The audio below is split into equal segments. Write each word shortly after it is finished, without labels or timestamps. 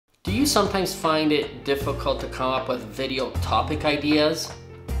Do you sometimes find it difficult to come up with video topic ideas?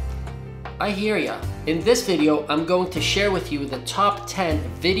 I hear ya. In this video, I'm going to share with you the top 10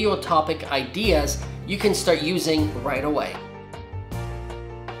 video topic ideas you can start using right away.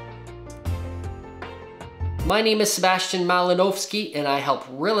 My name is Sebastian Malinowski, and I help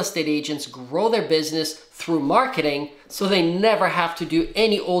real estate agents grow their business through marketing so they never have to do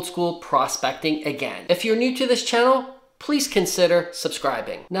any old school prospecting again. If you're new to this channel, please consider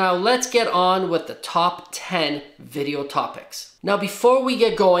subscribing. Now let's get on with the top 10 video topics. Now before we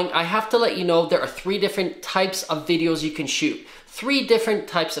get going, I have to let you know there are 3 different types of videos you can shoot. 3 different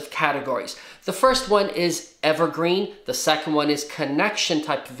types of categories. The first one is evergreen, the second one is connection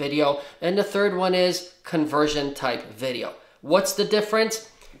type video, and the third one is conversion type video. What's the difference?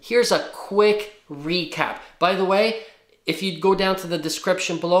 Here's a quick recap. By the way, if you go down to the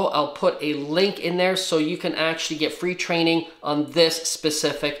description below, I'll put a link in there so you can actually get free training on this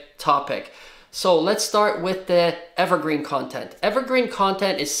specific topic. So let's start with the evergreen content. Evergreen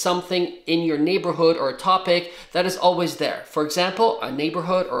content is something in your neighborhood or a topic that is always there. For example, a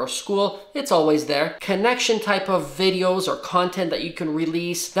neighborhood or a school, it's always there. Connection type of videos or content that you can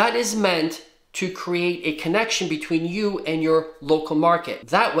release, that is meant to create a connection between you and your local market.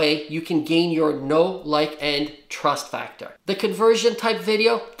 That way you can gain your know, like, and trust factor. The conversion type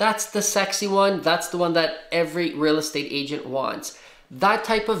video, that's the sexy one. That's the one that every real estate agent wants. That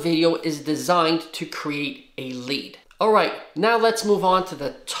type of video is designed to create a lead. All right, now let's move on to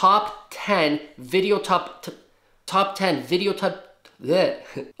the top 10 video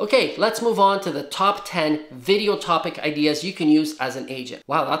Okay, let's move on to the top 10 video topic ideas you can use as an agent.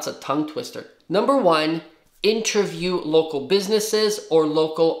 Wow, that's a tongue twister. Number 1, interview local businesses or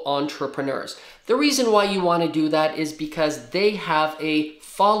local entrepreneurs. The reason why you want to do that is because they have a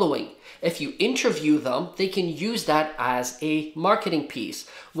following. If you interview them, they can use that as a marketing piece.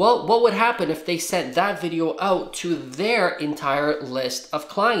 Well, what would happen if they sent that video out to their entire list of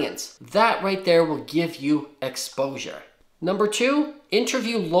clients? That right there will give you exposure. Number 2,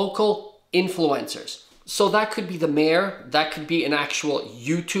 interview local influencers. So that could be the mayor, that could be an actual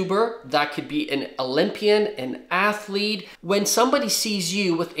YouTuber, that could be an Olympian, an athlete. When somebody sees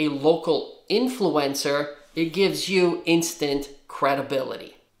you with a local influencer, it gives you instant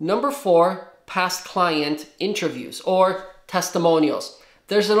credibility. Number 4, past client interviews or testimonials.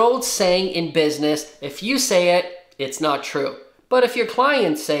 There's an old saying in business, if you say it, it's not true. But if your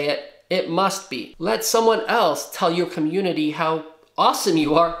clients say it, it must be. Let someone else tell your community how awesome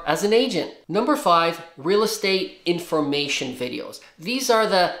you are as an agent. Number 5, real estate information videos. These are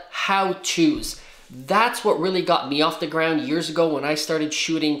the how-tos. That's what really got me off the ground years ago when I started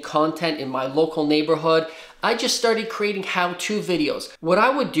shooting content in my local neighborhood. I just started creating how-to videos. What I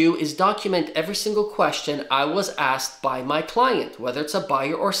would do is document every single question I was asked by my client, whether it's a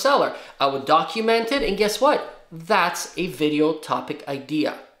buyer or seller. I would document it, and guess what? That's a video topic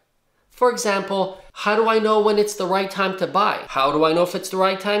idea. For example, how do I know when it's the right time to buy? How do I know if it's the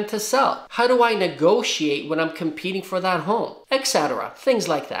right time to sell? How do I negotiate when I'm competing for that home? Etc. Things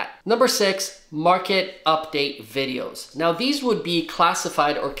like that. Number 6, market update videos. Now these would be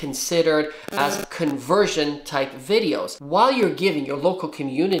classified or considered as conversion type videos. While you're giving your local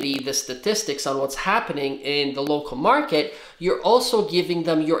community the statistics on what's happening in the local market, you're also giving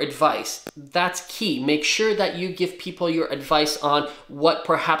them your advice. That's key. Make sure that you give people your advice on what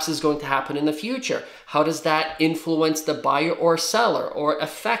perhaps is going to happen in the future. How does that influence the buyer or seller or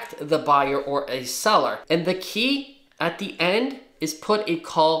affect the buyer or a seller? And the key at the end is put a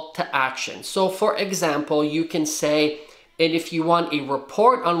call to action. So for example, you can say, and if you want a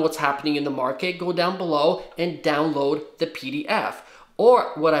report on what's happening in the market, go down below and download the PDF.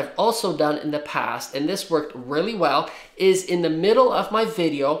 Or what I've also done in the past, and this worked really well, is in the middle of my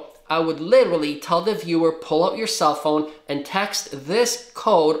video, I would literally tell the viewer, pull out your cell phone and text this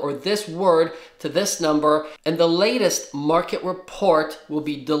code or this word to this number, and the latest market report will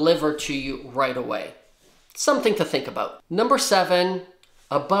be delivered to you right away. Something to think about. Number 7,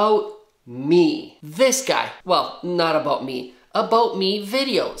 about me. This guy, well, not about me. About me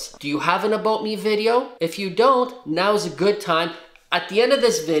videos. Do you have an about me video? If you don't, now's a good time. At the end of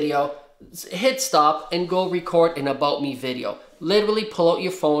this video, hit stop and go record an about me video. Literally pull out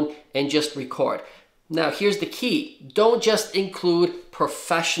your phone and just record. Now here's the key. Don't just include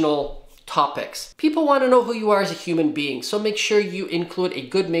professional topics. People want to know who you are as a human being, so make sure you include a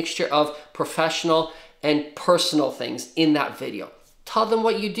good mixture of professional and personal things in that video. Tell them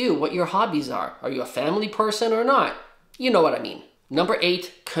what you do, what your hobbies are. Are you a family person or not? You know what I mean. Number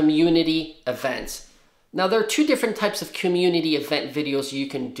 8, community events. Now there are 2 different types of community event videos you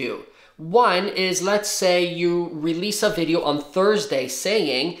can do. One is, let's say you release a video on Thursday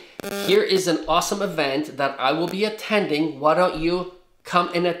saying, here is an awesome event that I will be attending. Why don't you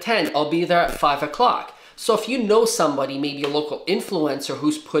come and attend? I'll be there at 5 o'clock. So if you know somebody, maybe a local influencer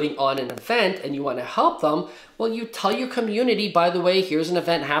who's putting on an event and you want to help them, well, you tell your community, by the way, here's an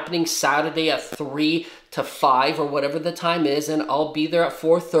event happening Saturday at 3 to 5 or whatever the time is, and I'll be there at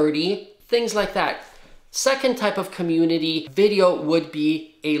 4:30, things like that. Second type of community video would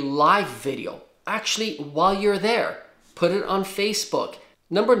be a live video. Actually, while you're there, put it on Facebook.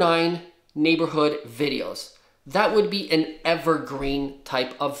 Number 9, neighborhood videos. That would be an evergreen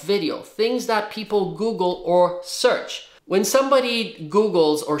type of video. Things that people Google or search. When somebody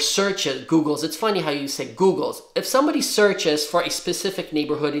Googles or searches, it's funny how you say Googles. If somebody searches for a specific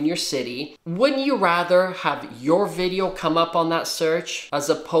neighborhood in your city, wouldn't you rather have your video come up on that search as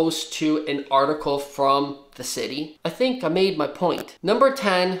opposed to an article from the city? I think I made my point. Number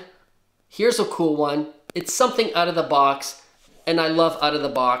 10, here's a cool one. It's something out of the box, and I love out of the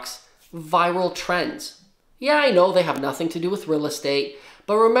box, viral trends. Yeah, I know they have nothing to do with real estate,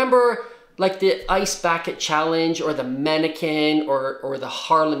 but remember like the ice bucket challenge or the mannequin or the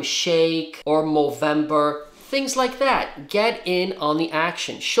Harlem Shake or Movember, things like that. Get in on the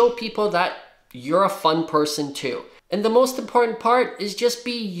action. Show people that you're a fun person too. And the most important part is just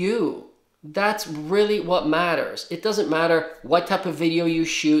be you. That's really what matters. It doesn't matter what type of video you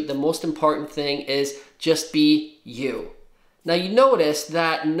shoot. The most important thing is just be you. Now you notice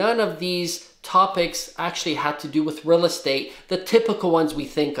that none of these topics actually had to do with real estate, the typical ones we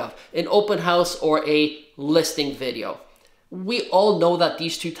think of, an open house or a listing video. We all know that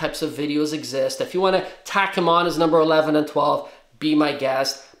these two types of videos exist. If you want to tack them on as number 11 and 12, be my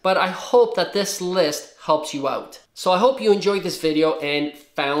guest. But I hope that this list helps you out. So I hope you enjoyed this video and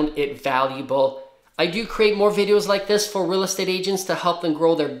found it valuable. I do create more videos like this for real estate agents to help them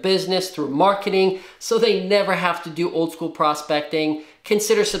grow their business through marketing so they never have to do old school prospecting.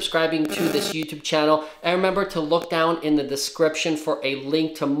 Consider subscribing to this YouTube channel, and remember to look down in the description for a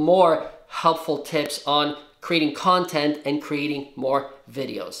link to more helpful tips on creating content and creating more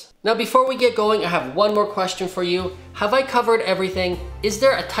videos. Now before we get going, I have one more question for you. Have I covered everything? Is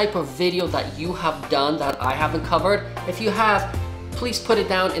there a type of video that you have done that I haven't covered? If you have, please put it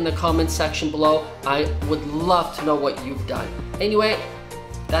down in the comment section below. I would love to know what you've done. Anyway,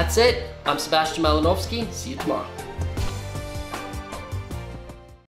 that's it. I'm Sebastian Malinowski. See you tomorrow.